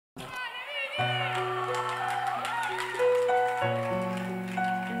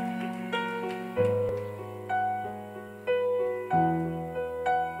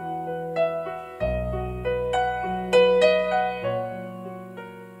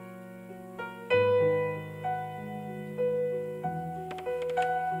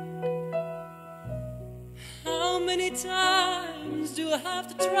times do I have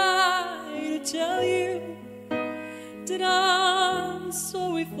to try to tell you that I'm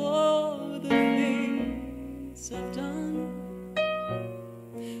sorry for the things I've done?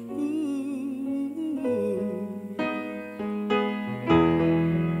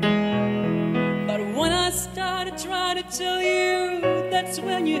 But when I started trying to tell you, that's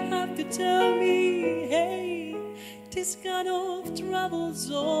when you have to tell me, hey, this kind of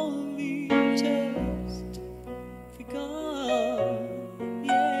trouble's only just begun.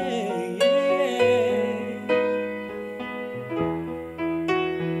 Yeah,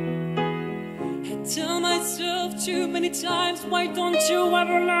 I tell myself too many times, why don't you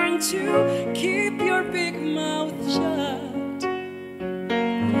ever learn to keep your big mouth shut?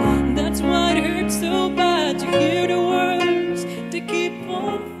 That's why it hurts so bad to hear the words that keep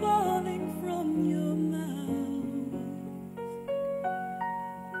on falling from your mouth.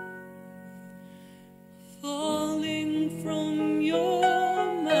 Falling from your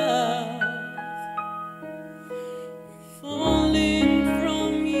mouth. Falling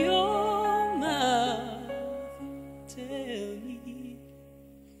from your mouth. Tell me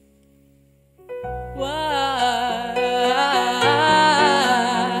why.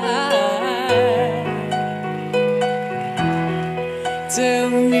 Tell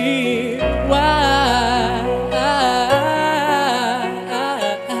me why.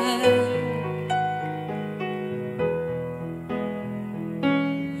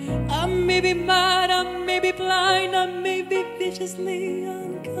 I may be mad, I may be blind, I may be viciously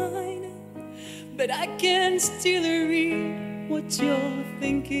unkind, but I can still read what you're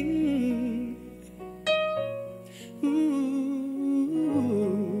thinking.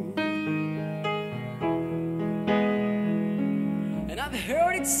 And I've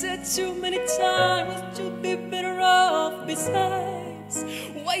heard it said too many times, you'd be better off besides.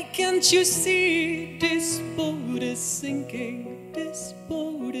 Why can't you see this boat is sinking? This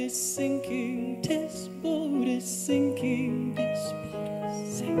boat is sinking. This boat is sinking. This boat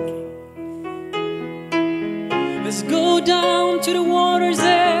is sinking. Let's go down to the water's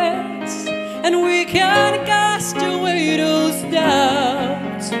edge, and we can cast away those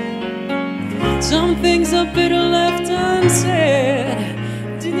doubts. Some things are better left unsaid.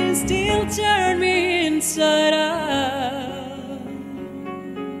 Didn't still turn me inside out.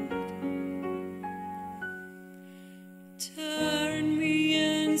 Turn me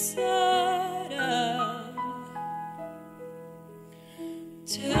inside out.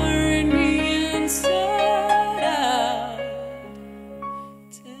 Turn me inside out.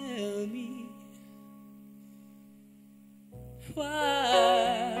 Tell me why.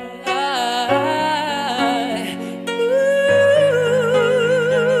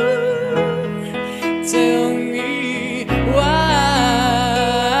 Tell me why.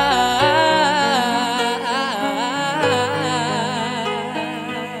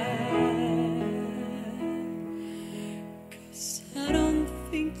 'Cause I don't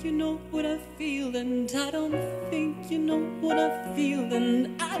think you know what I feel, and I don't think you know what I feel,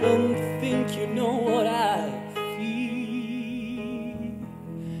 and I don't think you know what I